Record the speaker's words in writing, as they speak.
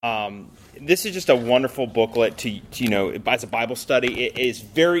This is just a wonderful booklet to as a Bible study. It is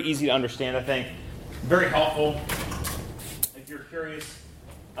very easy to understand, I think. Very helpful if you're curious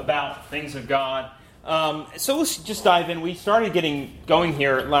about things of God. So let's just dive in. We started getting going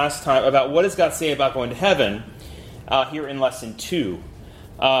here last time about what does God say about going to heaven here in lesson 2.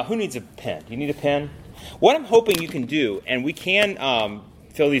 Who needs a pen? Do you need a pen? What I'm hoping you can do, and we can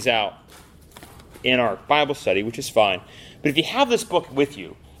fill these out in our Bible study, which is fine. But if you have this book with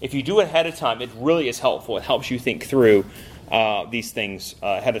you, if you do it ahead of time, it really is helpful. It helps you think through these things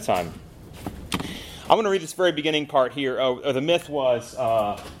ahead of time. I'm going to read this very beginning part here. The myth was,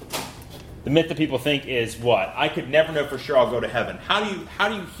 the myth that people think is what? I could never know for sure I'll go to heaven. How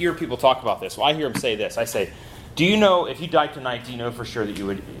do you hear people talk about this? Well, I hear them say this. I say, do you know, if you died tonight, do you know for sure that you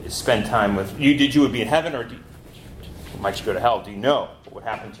would spend time with, you would be in heaven, or might you go to hell? Do you know what would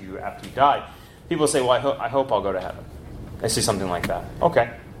happen to you after you died? People say, well, I hope I'll go to heaven. They say something like that.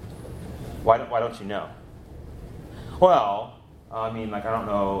 Okay. Why don't you know? Well, I don't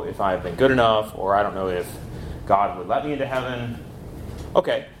know if I've been good enough, or I don't know if God would let me into heaven.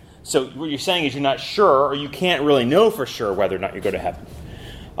 Okay, so what you're saying is you're not sure, or you can't really know for sure whether or not you go to heaven.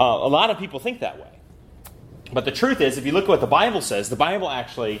 A lot of people think that way. But the truth is, if you look at what the Bible says, the Bible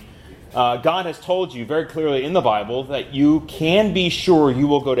actually, God has told you very clearly in the Bible that you can be sure you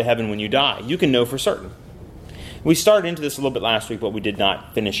will go to heaven when you die. You can know for certain. We started into this a little bit last week, but we did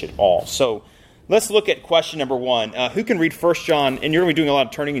not finish it all. So let's look at question number 1. Who can read 1 John? And you're going to be doing a lot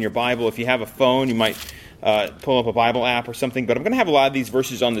of turning in your Bible. If you have a phone, you might pull up a Bible app or something. But I'm going to have a lot of these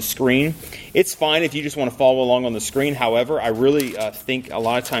verses on the screen. It's fine if you just want to follow along on the screen. However, I really think a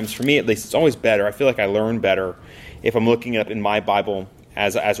lot of times, for me at least, it's always better. I feel like I learn better if I'm looking up in my Bible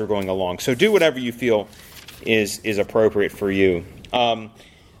as we're going along. So do whatever you feel is appropriate for you.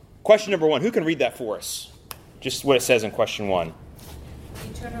 Question number 1. Who can read that for us? Just what it says in question 1.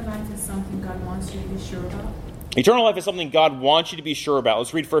 Eternal life is something God wants you to be sure about. Eternal life is something God wants you to be sure about.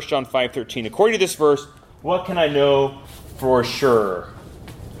 Let's read 1 John 5:13. According to this verse, what can I know for sure?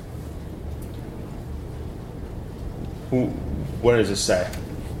 What does this say?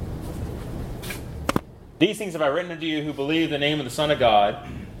 These things have I written unto you who believe the name of the Son of God,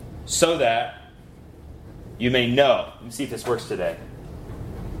 so that you may know. Let me see if this works today.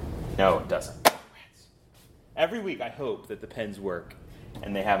 No, it doesn't. Every week I hope that the pens work,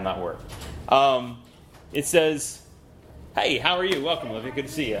 and they have not worked. It says, hey, how are you? Welcome, Olivia. Good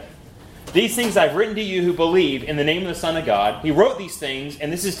to see you. These things I've written to you who believe in the name of the Son of God. He wrote these things,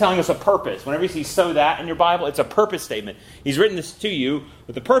 and this is telling us a purpose. Whenever you see "so that" in your Bible, it's a purpose statement. He's written this to you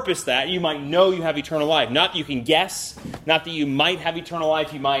with the purpose that you might know you have eternal life. Not that you can guess, not that you might have eternal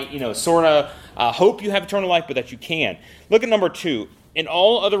life. You might, sort of hope you have eternal life, but that you can. Look at number 2. In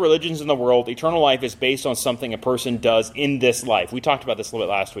all other religions in the world, eternal life is based on something a person does in this life. We talked about this a little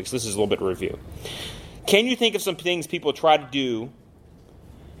bit last week, so this is a little bit of review. Can you think of some things people try to do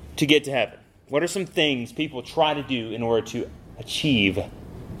to get to heaven? What are some things people try to do in order to achieve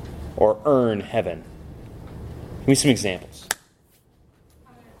or earn heaven? Give me some examples.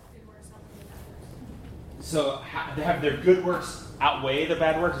 So have their good works outweigh their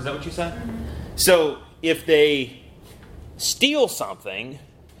bad works? Is that what you said? Mm-hmm. So if they steal something,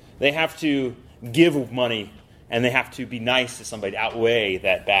 they have to give money, and they have to be nice to somebody to outweigh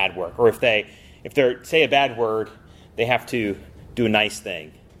that bad work. Or if they say a bad word, they have to do a nice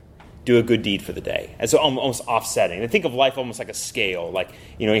thing, do a good deed for the day. And so almost offsetting. They think of life almost like a scale. Like,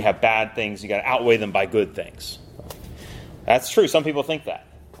 you have bad things, you got to outweigh them by good things. That's true. Some people think that.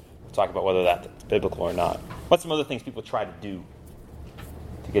 We'll talk about whether that's biblical or not. What's some other things people try to do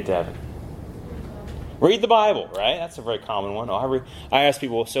to get to heaven? Read the Bible, right? That's a very common one. I ask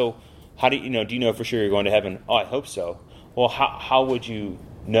people, so how do you know for sure you're going to heaven? Oh, I hope so. Well, how would you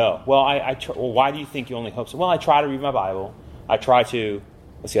know? Well, well, why do you think you only hope so? Well, I try to read my Bible. I try to,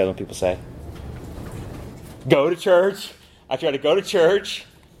 what's the other one people say? Go to church. I try to go to church.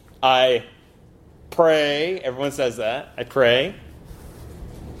 I pray. Everyone says that. I pray.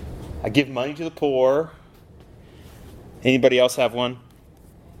 I give money to the poor. Anybody else have one?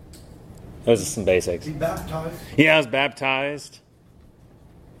 Those are some basics. Be baptized. Yeah, I was baptized.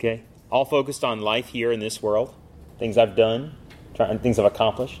 Okay. All focused on life here in this world. Things I've done. Things I've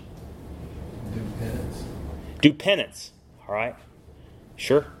accomplished. Do penance. Do penance. All right.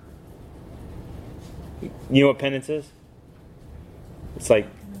 Sure. You know what penance is? It's like,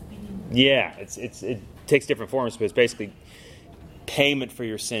 yeah, it takes different forms, but it's basically payment for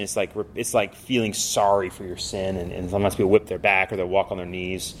your sin. It's like feeling sorry for your sin, and sometimes people whip their back or they'll walk on their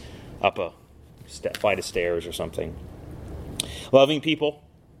knees up a flight of stairs or something. Loving people.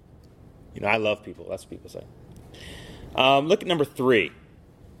 I love people. That's what people say. Look at number 3.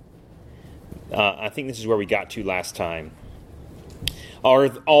 I think this is where we got to last time.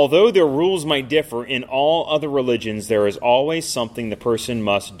 Although their rules might differ, in all other religions there is always something the person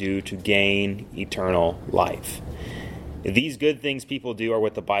must do to gain eternal life. These good things people do are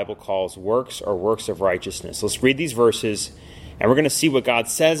what the Bible calls works or works of righteousness. Let's read these verses, and we're going to see what God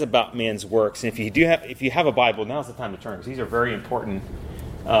says about man's works. And if you have a Bible, now's the time to turn, because these are very important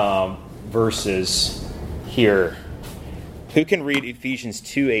verses here. Who can read Ephesians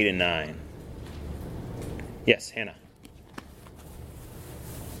 2, 8, and 9? Yes, Hannah.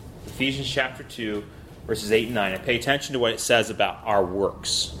 Ephesians chapter 2, verses 8 and 9. And pay attention to what it says about our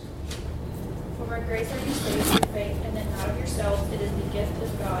works. For by grace are you saved through faith, and that not of yourselves. It is the gift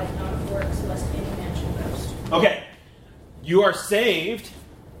of God, not of works, lest any man should boast. Okay. You are saved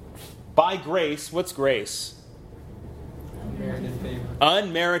by grace. What's grace? Unmerited favor.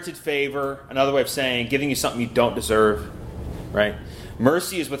 Unmerited favor. Another way of saying giving you something you don't deserve. Right?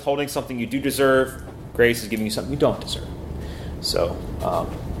 Mercy is withholding something you do deserve. Grace is giving you something you don't deserve. So,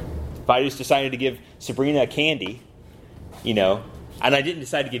 if I just decided to give Sabrina a candy, and I didn't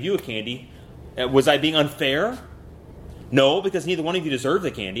decide to give you a candy, was I being unfair? No, because neither one of you deserved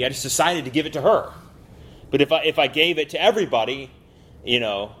the candy. I just decided to give it to her. But if I gave it to everybody,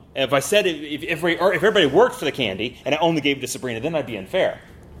 if I said if everybody worked for the candy and I only gave it to Sabrina, then I'd be unfair,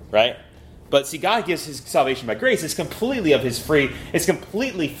 right? But see, God gives His salvation by grace. It's completely of His free. It's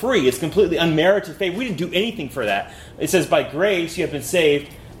completely free. It's completely unmerited favor. We didn't do anything for that. It says, by grace you have been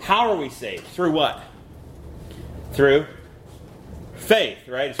saved. How are we saved? Through what? Through faith,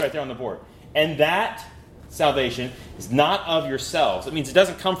 right? It's right there on the board. And that salvation is not of yourselves. It means it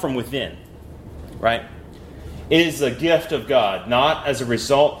doesn't come from within, right? It is a gift of God, not as a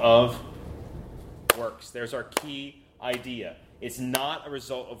result of works. There's our key idea. It's not a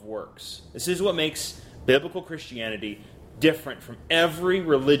result of works. This is what makes biblical Christianity different from every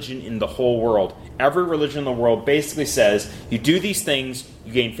religion in the whole world. Every religion in the world basically says, you do these things,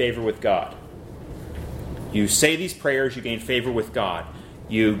 you gain favor with God. You say these prayers, you gain favor with God.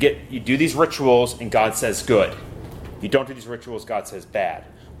 You do these rituals, and God says good. You don't do these rituals, God says bad.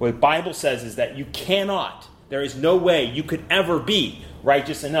 What the Bible says is that you cannot, there is no way you could ever be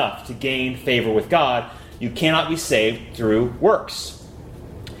righteous enough to gain favor with God. You cannot be saved through works.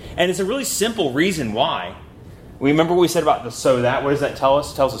 And it's a really simple reason why. We remember what we said about the so that. What does that tell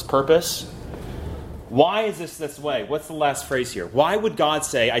us? It tells us purpose. Why is this way? What's the last phrase here? Why would God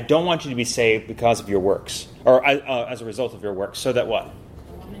say, I don't want you to be saved because of your works? Or as a result of your works. So that what?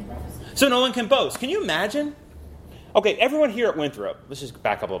 So no one can boast. Can you imagine? Okay, everyone here at Winthrop, let's just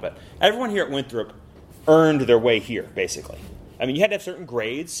back up a little bit. Everyone here at Winthrop earned their way here, basically. I mean, you had to have certain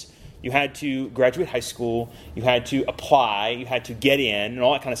grades. You had to graduate high school. You had to apply. You had to get in and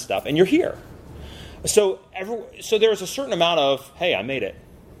all that kind of stuff. And you're here. So there's a certain amount of, hey, I made it.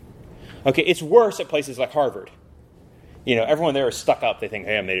 Okay, it's worse at places like Harvard. Everyone there is stuck up. They think,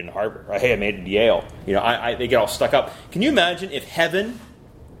 hey, I made it in Harvard. Or, hey, I made it in Yale. They get all stuck up. Can you imagine if heaven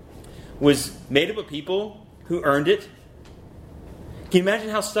was made up of people who earned it? Can you imagine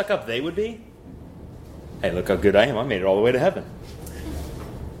how stuck up they would be? Hey, look how good I am. I made it all the way to heaven.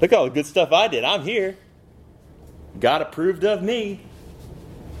 Look at all the good stuff I did. I'm here. God approved of me.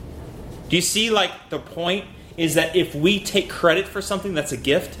 Do you see, the point is that if we take credit for something that's a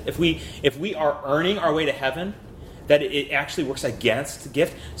gift, if we are earning our way to heaven, that it actually works against the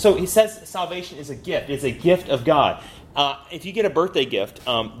gift. So he says salvation is a gift. It's a gift of God. If you get a birthday gift,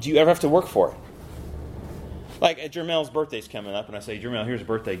 do you ever have to work for it? Like, Jermel's birthday's coming up, and I say, Jermel, here's a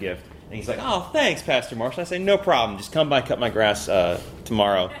birthday gift. And he's like, oh, thanks, Pastor Marshall. I say, no problem. Just come by, cut my grass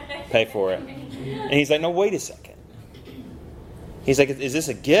tomorrow, pay for it. And he's like, no, wait a second. He's like, is this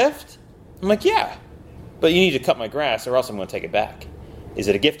a gift? I'm like, yeah. But you need to cut my grass, or else I'm going to take it back. Is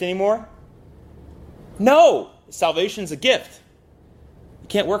it a gift anymore? No. Salvation's a gift. You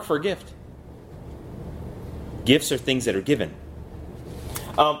can't work for a gift. Gifts are things that are given.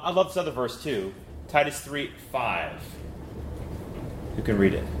 I love this other verse, too. Titus 3:5. Who can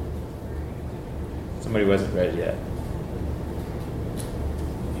read it? Somebody who hasn't read it yet.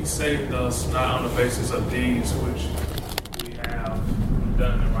 He saved us not on the basis of deeds which we have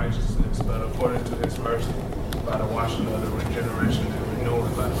done in righteousness, but according to His mercy, by the washing of the regeneration and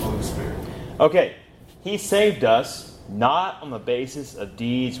renewing by the Holy Spirit. Okay, He saved us not on the basis of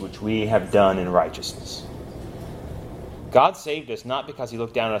deeds which we have done in righteousness. God saved us not because He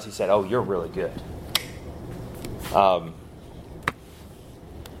looked down at us and said, oh, you're really good.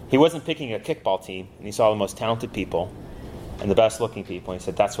 He wasn't picking a kickball team, and He saw the most talented people and the best looking people, and He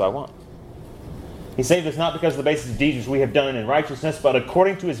said, that's what I want. He saved us not because of the basis of deeds which we have done in righteousness, but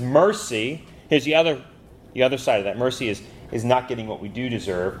according to His mercy. Here's the other side of that. Mercy is is not getting what we do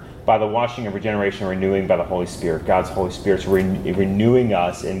deserve by the washing of regeneration and renewing by the Holy Spirit. God's Holy Spirit's renewing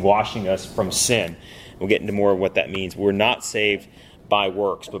us and washing us from sin. We'll get into more of what that means. We're not saved by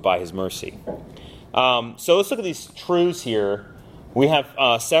works, but by his mercy. So let's look at these truths here. We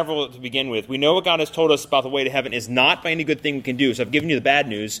have several to begin with. We know what God has told us about the way to heaven is not by any good thing we can do. So I've given you the bad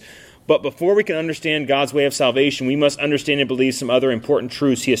news. But before we can understand God's way of salvation, we must understand and believe some other important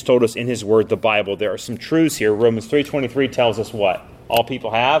truths he has told us in his word, the Bible. There are some truths here. Romans 3:23 tells us what? All people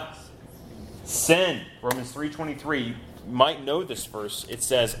have sinned. Romans 3:23. You might know this verse. It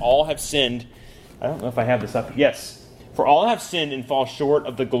says, all have sinned. I don't know if I have this up. Yes. For all have sinned and fall short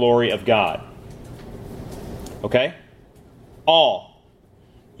of the glory of God. Okay? All.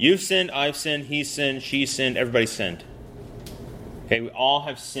 You've sinned, I've sinned, he's sinned, she's sinned, everybody sinned. Okay, we all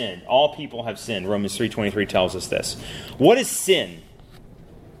have sinned. All people have sinned. Romans 3:23 tells us this. What is sin?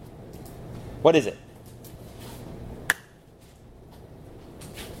 What is it?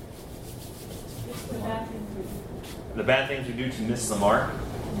 The bad things we do to miss the mark.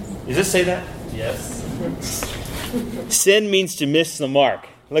 Does this say that? Yes. Sin means to miss the mark.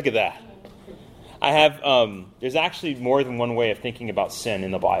 Look at that. I have, there's actually more than one way of thinking about sin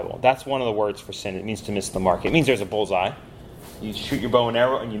in the Bible. That's one of the words for sin. It means to miss the mark. It means there's a bullseye. You shoot your bow and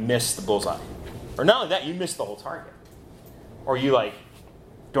arrow and you miss the bullseye. Or not only that, you miss the whole target. Or you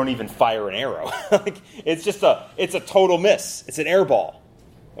don't even fire an arrow. It's a total miss. It's an air ball.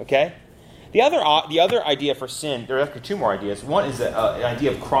 Okay? The other idea for sin, there are actually two more ideas. One is an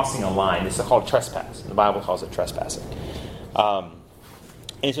idea of crossing a line. It's called trespass. The Bible calls it trespassing.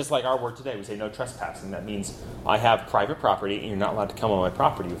 And it's just like our word today. We say no trespassing. That means I have private property and you're not allowed to come on my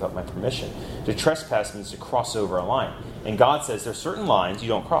property without my permission. To trespass means to cross over a line. And God says there's certain lines you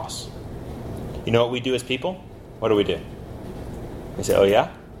don't cross. You know what we do as people? What do? We say, oh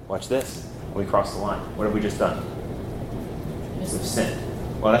yeah? Watch this. And we cross the line. What have we just done? We've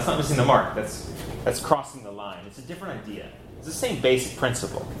sinned. Well, that's not missing the mark. That's crossing the line. It's a different idea. It's the same basic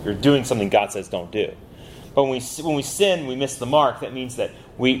principle. You're doing something God says don't do. But when we sin, we miss the mark. That means that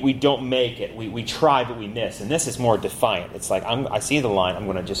we don't make it. We try, but we miss. And this is more defiant. It's like, I see the line. I'm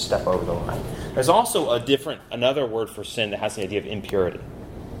going to just step over the line. There's also another word for sin that has the idea of impurity.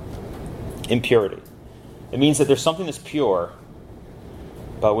 Impurity. It means that there's something that's pure,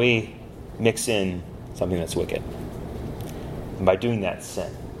 but we mix in something that's wicked. And by doing that,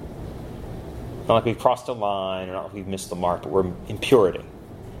 sin. Not like we've crossed a line, or not like we've missed the mark, but we're impurity.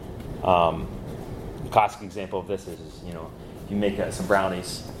 Classic example of this is you make some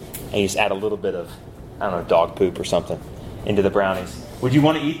brownies and you just add a little bit of, dog poop or something into the brownies. Would you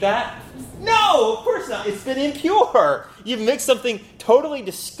want to eat that? No, of course not. It's been impure. You've mixed something totally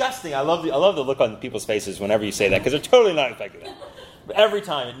disgusting. I love the look on people's faces whenever you say that, because they're totally not expecting that. But every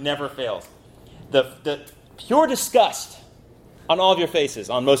time, it never fails. The pure disgust on all of your faces,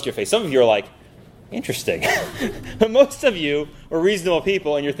 on most of your faces. Some of you are like, interesting. But most of you are reasonable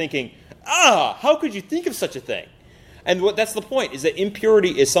people, and you're thinking, how could you think of such a thing? And that's the point, is that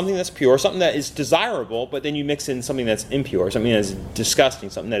impurity is something that's pure, something that is desirable, but then you mix in something that's impure, something that is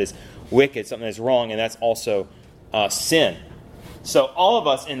disgusting, something that is wicked, something that is wrong, and that's also sin. So all of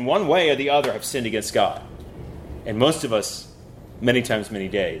us, in one way or the other, have sinned against God. And most of us, many times, many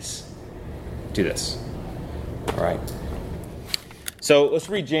days, do this. All right? So let's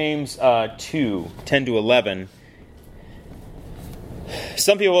read James 2:10-11.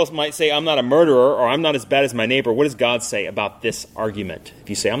 Some people might say, I'm not a murderer, or I'm not as bad as my neighbor. What does God say about this argument? If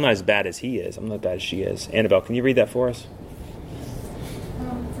you say, I'm not as bad as he is, I'm not as bad as she is. Annabelle, can you read that for us?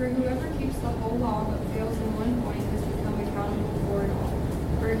 For whoever keeps the whole law but fails in one point has become accountable for it all.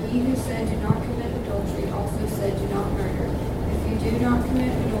 For he who said, do not commit adultery, also said, do not murder. If you do not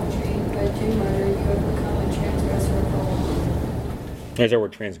commit adultery, but do murder, you have become a transgressor of the law. There's our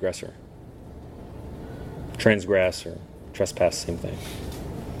word transgressor. Transgress or trespass, same thing.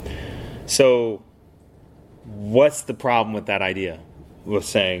 So, what's the problem with that idea? With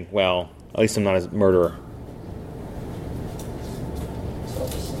saying, well, at least I'm not a murderer.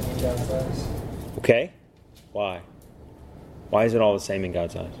 Okay. Why? Why is it all the same in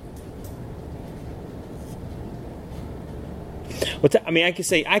God's eyes?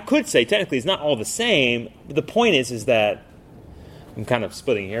 I could say technically it's not all the same, but the point is that I'm kind of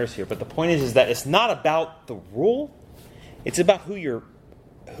splitting hairs here, but the point is that it's not about the rule. It's about who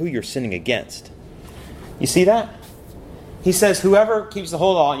you're sinning against. You see that? He says, whoever keeps the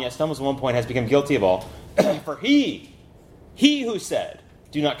whole law and yet stumbles at one point has become guilty of all. For he who said,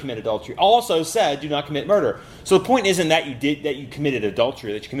 do not commit adultery, also said, do not commit murder. So the point isn't that you committed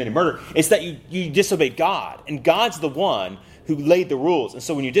adultery, that you committed murder. It's that you disobeyed God. And God's the one who laid the rules. And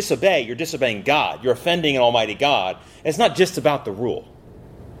so when you disobey, you're disobeying God. You're offending an almighty God. And it's not just about the rule.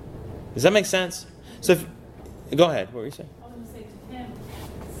 Does that make sense? So go ahead. What were you saying? I was going to say to him,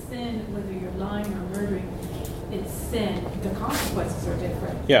 sin, whether you're lying or murdering, it's sin. The consequences are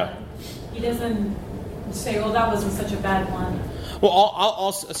different. Yeah. He doesn't say, oh, that wasn't such a bad one. Well,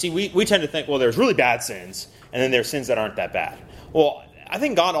 I'll see, we tend to think, well, there's really bad sins, and then there's sins that aren't that bad. Well, I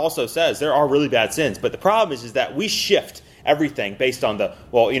think God also says there are really bad sins, but the problem is that we shift everything based on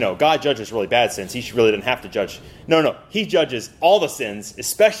God judges really bad sins. He really didn't have to judge. No, he judges all the sins,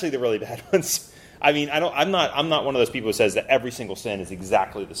 especially the really bad ones. I mean, I'm not one of those people who says that every single sin is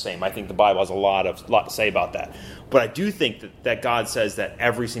exactly the same. I think the Bible has a lot to say about that. But I do think that God says that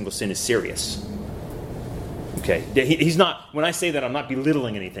every single sin is serious. Okay, he's not. When I say that, I'm not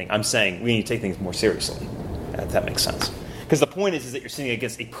belittling anything. I'm saying we need to take things more seriously. If that makes sense. Because the point is that you're sinning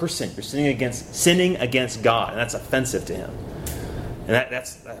against a person. You're sinning against God, and that's offensive to Him, and that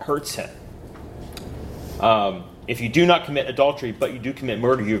hurts Him. If you do not commit adultery, but you do commit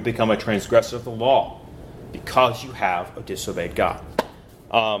murder, you have become a transgressor of the law, because you have disobeyed God.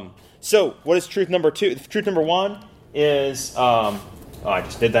 So, what is truth number 2? Truth number 1 is I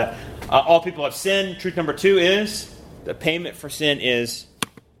just did that. All people have sinned. Truth number 2 is the payment for sin is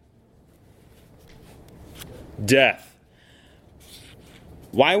death.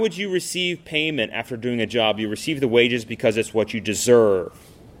 Why would you receive payment after doing a job? You receive the wages because it's what you deserve.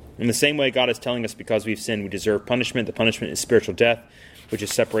 In the same way, God is telling us because we've sinned, we deserve punishment. The punishment is spiritual death, which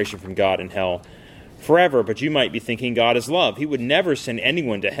is separation from God and hell forever. But you might be thinking God is love. He would never send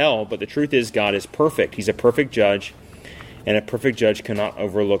anyone to hell, but the truth is God is perfect. He's a perfect judge, and a perfect judge cannot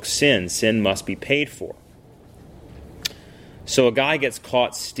overlook sin. Sin must be paid for. So a guy gets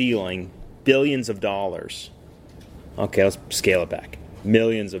caught stealing billions of dollars. Okay, let's scale it back.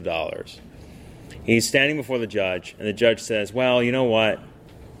 Millions of dollars. He's standing before the judge, and the judge says, well, you know what?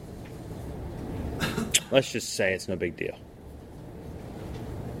 Let's just say it's no big deal.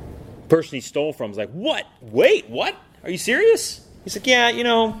 The person he stole from is like, what? Wait, what? Are you serious? He's like, yeah,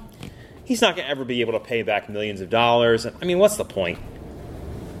 he's not going to ever be able to pay back millions of dollars. I mean, what's the point?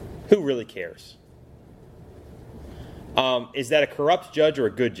 Who really cares? Is that a corrupt judge or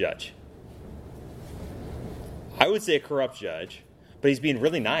a good judge? I would say a corrupt judge, but he's being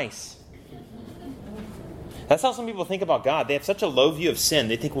really nice. That's how some people think about God. They have such a low view of sin.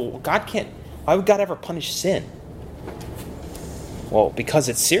 They think, well, why would God ever punish sin? Well, because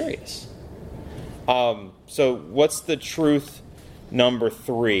it's serious. So what's the truth number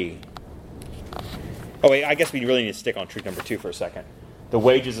 3? Oh, wait, I guess we really need to stick on truth number 2 for a second. The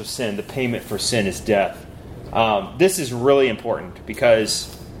wages of sin, the payment for sin is death. This is really important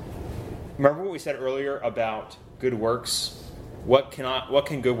because remember what we said earlier about good works? What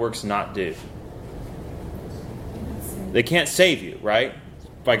can good works not do? They can't save you, right?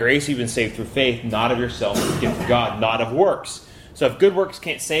 By grace you've been saved through faith, not of yourself, it's a gift of God, not of works. So if good works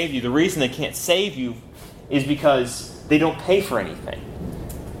can't save you, the reason they can't save you is because they don't pay for anything.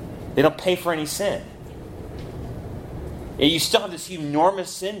 They don't pay for any sin. And you still have this enormous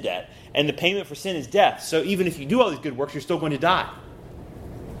sin debt, and the payment for sin is death. So even if you do all these good works, you're still going to die.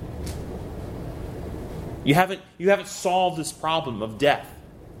 You haven't solved this problem of death.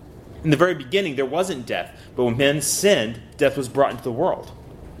 In the very beginning, there wasn't death. But when men sinned, death was brought into the world.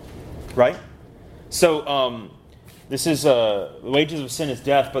 Right? So, this is, the wages of sin is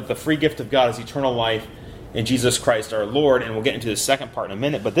death, but the free gift of God is eternal life in Jesus Christ our Lord. And we'll get into the second part in a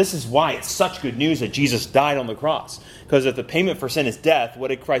minute. But this is why it's such good news that Jesus died on the cross. Because if the payment for sin is death, what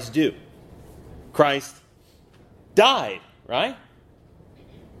did Christ do? Christ died, right?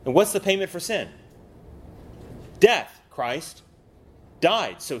 And what's the payment for sin? Death. Christ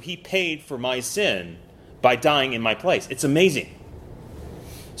died. So he paid for my sin by dying in my place. It's amazing.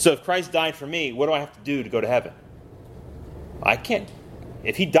 So if Christ died for me, what do I have to do to go to heaven? I can't.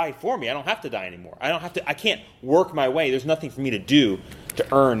 If he died for me, I don't have to die anymore. I can't work my way. There's nothing for me to do to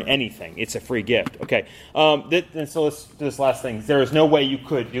earn anything. It's a free gift. Okay. And so let's do this last thing. There is no way you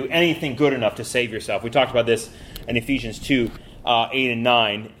could do anything good enough to save yourself. We talked about this in Ephesians 2, 8 and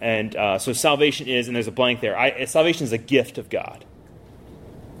 9. And so salvation is, and there's a blank there. Salvation is a gift of God.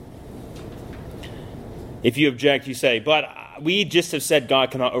 If you object, you say, but we just have said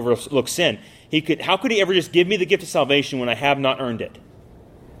God cannot overlook sin. How could he ever just give me the gift of salvation when I have not earned it?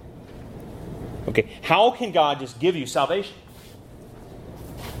 Okay, how can God just give you salvation?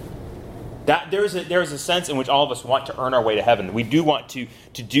 That there's a sense in which all of us want to earn our way to heaven. We do want to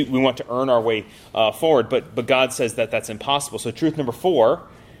earn our way forward, but God says that that's impossible. So truth number 4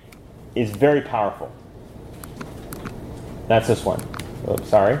 is very powerful. That's this one. Oops,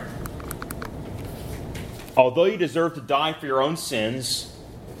 sorry. Although you deserve to die for your own sins,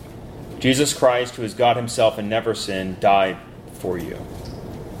 Jesus Christ, who is God himself and never sinned, died for you.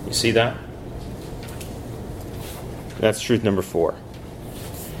 You see that? That's truth number 4.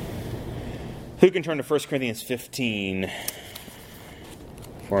 Who can turn to 1 Corinthians 15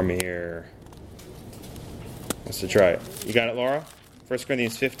 for me here? Let's try it. You got it, Laura? 1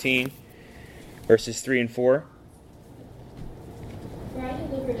 Corinthians 15, verses 3 and 4. For I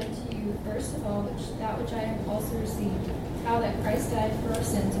delivered unto you first of all that which I have also received, how that Christ died for our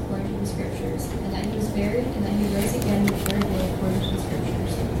sins according to the Scriptures, and that he was buried, and that he rose again the third day according to the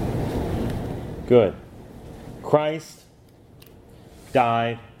Scriptures. Good. Christ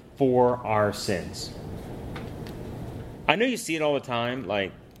died for our sins. I know you see it all the time,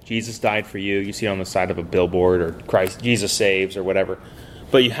 like Jesus died for you. You see it on the side of a billboard, or Christ, Jesus saves, or whatever.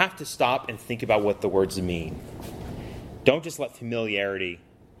 But you have to stop and think about what the words mean. Don't just let familiarity,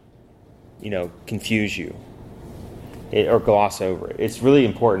 confuse you or gloss over it. It's really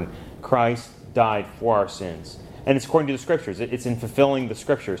important. Christ died for our sins. And it's according to the Scriptures. It's in fulfilling the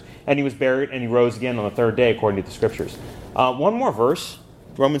Scriptures. And he was buried and he rose again on the third day according to the Scriptures. One more verse,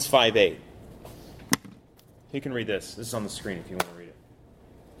 Romans 5:8. You can read this. This is on the screen if you want to read it.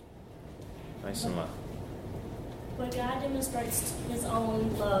 Nice and loud. But God demonstrates his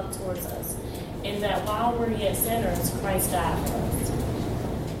own love towards us, in that while we're yet sinners, Christ died for us.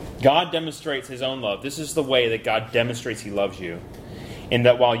 God demonstrates his own love. This is the way that God demonstrates he loves you. In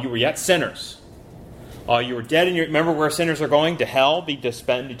that while you were yet sinners, while you were dead, and remember where sinners are going? To hell, to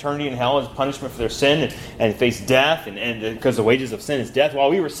spend eternity in hell as punishment for their sin and face death, and because the wages of sin is death. While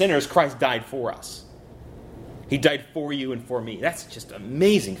we were sinners, Christ died for us. He died for you and for me. That's just an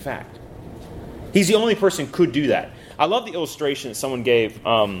amazing fact. He's the only person who could do that. I love the illustration that someone gave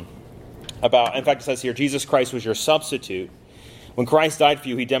about, in fact it says here, Jesus Christ was your substitute. When Christ died for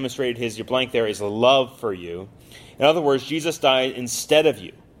you, he demonstrated your blank there is love for you. In other words, Jesus died instead of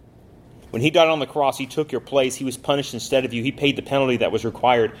you. When he died on the cross, he took your place. He was punished instead of you. He paid the penalty that was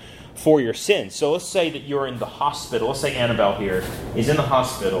required for your sins. So let's say that you're in the hospital. Let's say Annabelle here is in the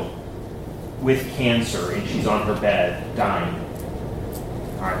hospital with cancer, and she's on her bed dying.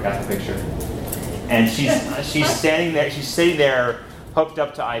 All right, got the picture. And she's standing there. She's sitting there, hooked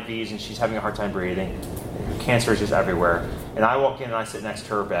up to IVs, and she's having a hard time breathing. Cancer is just everywhere. And I walk in and I sit next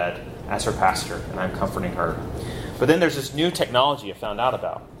to her bed as her pastor, and I'm comforting her. But then there's this new technology I found out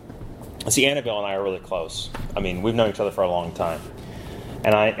about. See, Annabelle and I are really close. I mean, we've known each other for a long time.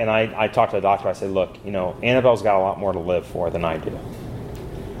 And I talked to the doctor. I said, look, Annabelle's got a lot more to live for than I do.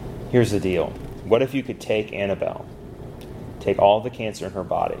 Here's the deal. What if you could take Annabelle, take all the cancer in her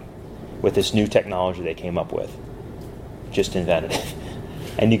body, with this new technology they came up with, just invented it,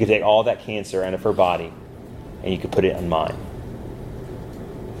 and you could take all that cancer out of her body, and you could put it on mine.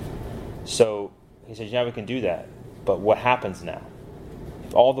 So he said, yeah, we can do that, but what happens now?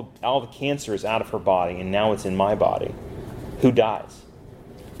 If all the cancer is out of her body, and now it's in my body, who dies?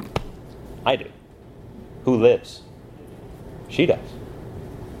 I do. Who lives? She does.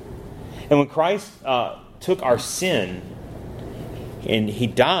 And when Christ took our sin, and he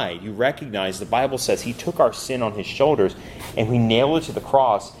died, you recognize the Bible says he took our sin on his shoulders and we nailed it to the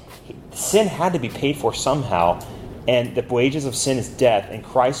cross. Sin had to be paid for somehow, and the wages of sin is death, and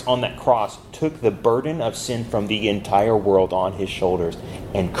Christ on that cross took the burden of sin from the entire world on his shoulders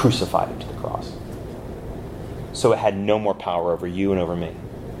and crucified it to the cross. So it had no more power over you and over me.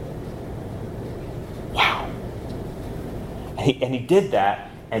 Wow. And he did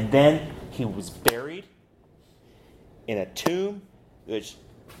that, and then he was buried in a tomb. Which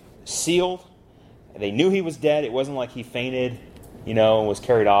sealed. They knew he was dead. It wasn't like he fainted, and was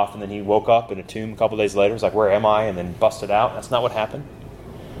carried off, and then he woke up in a tomb a couple days later. It's like, where am I? And then busted out. That's not what happened.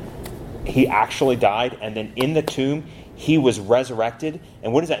 He actually died, and then in the tomb, he was resurrected.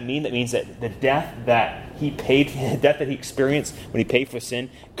 And what does that mean? That means that the death that he experienced when he paid for sin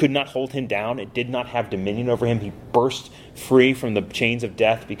could not hold him down. It did not have dominion over him. He burst free from the chains of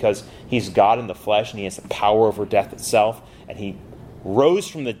death because he's God in the flesh, and he has the power over death itself. And he rose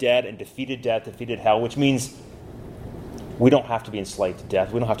from the dead and defeated death, defeated hell, which means we don't have to be enslaved to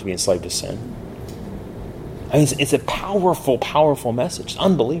death. We don't have to be enslaved to sin. I mean, it's a powerful, powerful message. It's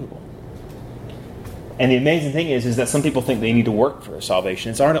unbelievable. And the amazing thing is that some people think they need to work for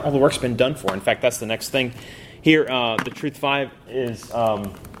salvation. It's already, all the work's been done for. In fact, that's the next thing. Here, the Truth 5 is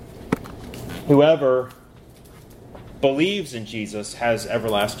whoever believes in Jesus has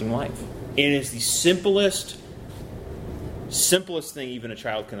everlasting life. It is the simplest thing even a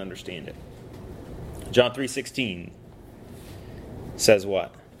child can understand it. John 3:16 says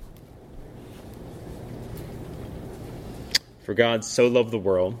what? For God so loved the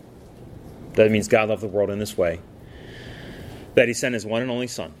world That means God loved the world in this way, that he sent his one and only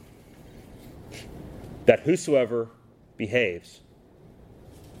Son, that whosoever behaves,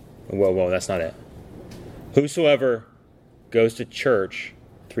 well, that's not it. Whosoever goes to church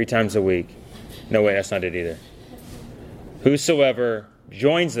 3 times a week, no, wait, that's not it either. Whosoever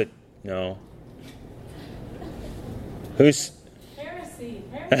joins the, no. Heresy.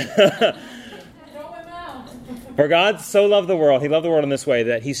 Throw him out. For God so loved the world, he loved the world in this way,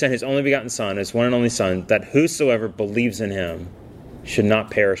 that he sent his only begotten Son, his one and only Son, that whosoever believes in him should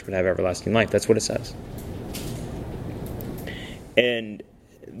not perish but have everlasting life. That's what it says. And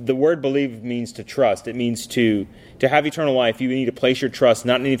the word believe means to trust. It means to have eternal life. You need to place your trust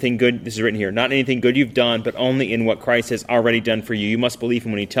not in anything good, this is written here, not in anything good you've done, but only in what Christ has already done for you. You must believe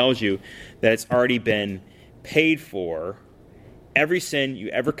him when he tells you that it's already been paid for. Every sin you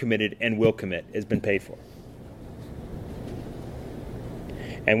ever committed and will commit has been paid for.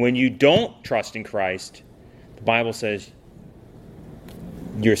 And when you don't trust in Christ, the Bible says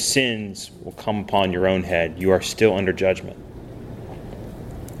your sins will come upon your own head. You are still under judgment.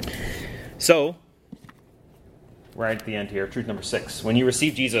 So, right at the end here, truth number 6. When you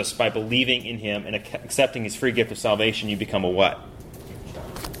receive Jesus by believing in him and accepting his free gift of salvation, you become a what?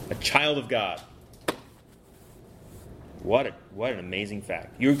 A child of God. What an amazing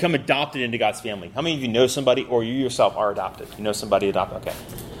fact. You become adopted into God's family. How many of you know somebody, or you yourself are adopted? You know somebody adopted? Okay.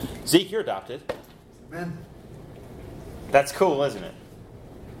 Zeke, you're adopted. Amen. That's cool, isn't it?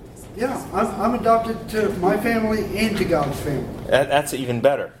 Yeah, I'm adopted to my family and to God's family. That's even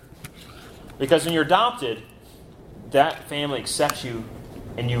better. Because when you're adopted, that family accepts you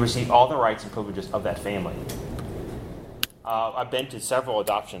and you receive all the rights and privileges of that family. I've been to several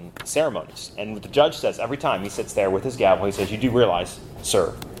adoption ceremonies, and what the judge says every time he sits there with his gavel, he says, you do realize,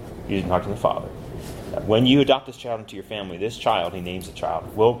 sir, you didn't talk to the father, that when you adopt this child into your family, this child, he names the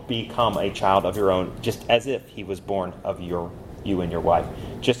child, will become a child of your own, just as if he was born of you and your wife,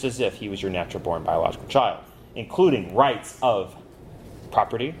 just as if he was your natural born biological child, including rights of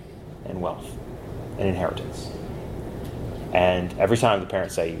property and wealth and inheritance. And every time the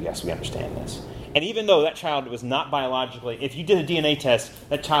parents say, yes, we understand this. And even though that child was not biologically, if you did a DNA test,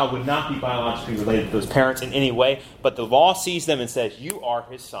 that child would not be biologically related to those parents in any way, but the law sees them and says, you are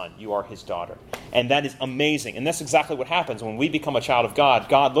his son, you are his daughter. And that is amazing. And that's exactly what happens when we become a child of God.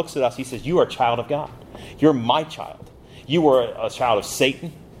 God looks at us, he says, you are a child of God. You're my child. You were a child of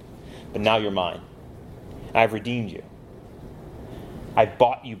Satan, but now you're mine. I've redeemed you. I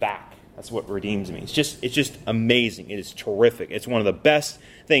bought you back. That's what redeems means. It's just amazing. It is terrific. It's one of the best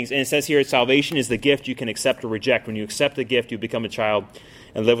things. And it says here, salvation is the gift you can accept or reject. When you accept the gift, you become a child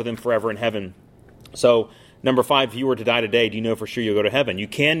and live with him forever in heaven. So, number 5, if you were to die today, do you know for sure you'll go to heaven? You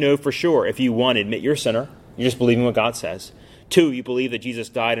can know for sure if you, 1, admit you're a sinner. You're just believing what God says. 2, you believe that Jesus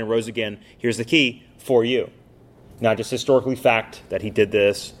died and rose again. Here's the key, for you. Not just historically fact that he did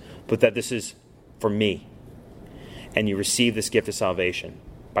this, but that this is for me. And you receive this gift of salvation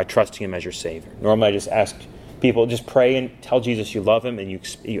by trusting him as your Savior. Normally I just ask people, just pray and tell Jesus you love him, and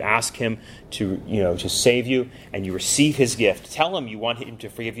you ask him to save you, and you receive his gift. Tell him you want him to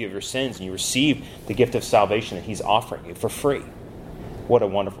forgive you of your sins, and you receive the gift of salvation that he's offering you for free. What a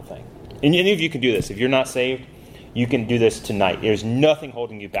wonderful thing. And any of you can do this. If you're not saved, you can do this tonight. There's nothing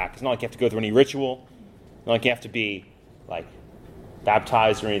holding you back. It's not like you have to go through any ritual. It's not like you have to be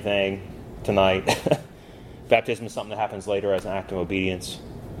baptized or anything tonight. Baptism is something that happens later as an act of obedience.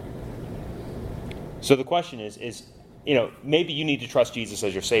 So the question is, maybe you need to trust Jesus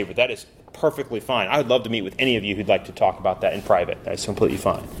as your Savior. That is perfectly fine. I would love to meet with any of you who'd like to talk about that in private. That's completely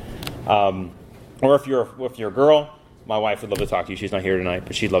fine. Or if you're a girl, my wife would love to talk to you. She's not here tonight,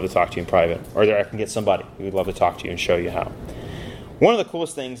 but she'd love to talk to you in private. Or I can get somebody who would love to talk to you and show you how. One of the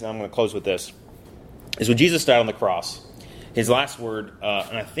coolest things, and I'm going to close with this, is when Jesus died on the cross, his last word,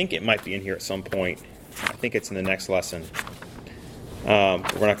 and I think it might be in here at some point. I think it's in the next lesson. We're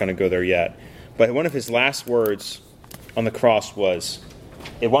not going to go there yet. But one of his last words on the cross was,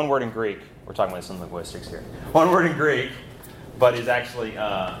 one word in Greek. We're talking about some linguistics here. One word in Greek, but it's actually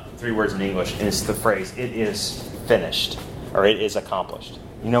 3 words in English, and it's the phrase, it is finished, or it is accomplished.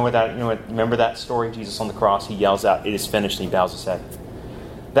 Remember that story, Jesus on the cross? He yells out, it is finished, and he bows his head.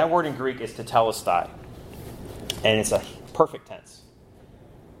 That word in Greek is tetelestai, and it's a perfect tense.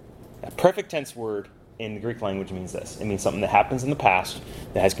 A perfect tense word in the Greek language means this. It means something that happens in the past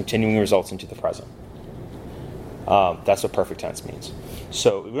that has continuing results into the present. That's what perfect tense means.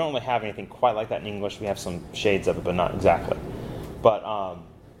 So we don't really have anything quite like that in English. We have some shades of it, but not exactly. But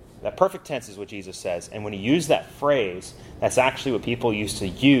that perfect tense is what Jesus says. And when he used that phrase, that's actually what people used to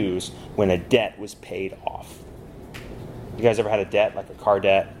use when a debt was paid off. You guys ever had a debt, like a car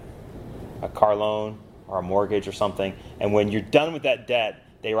debt? a car loan or a mortgage or something. And when you're done with that debt,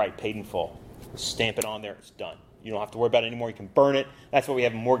 they write paid in full. Stamp it on there. It's done. You don't have to worry about it anymore. You can burn it. That's why we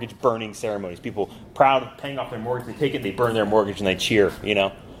have mortgage burning ceremonies. People proud of paying off their mortgage. They take it, they burn their mortgage, and they cheer,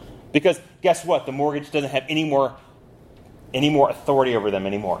 Because guess what? The mortgage doesn't have any more authority over them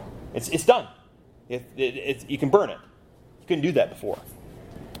anymore. It's done. You can burn it. You couldn't do that before.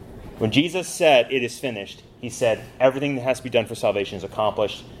 When Jesus said, "It is finished," he said, everything that has to be done for salvation is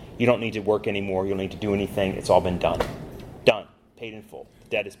accomplished. You don't need to work anymore. You don't need to do anything. It's all been done. Done. Paid in full. The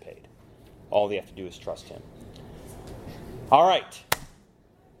debt is paid. All you have to do is trust him. All right.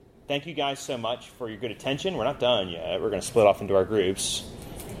 Thank you guys so much for your good attention. We're not done yet. We're going to split off into our groups.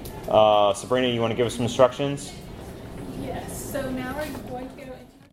 Sabrina, you want to give us some instructions? Yes. So now we're going to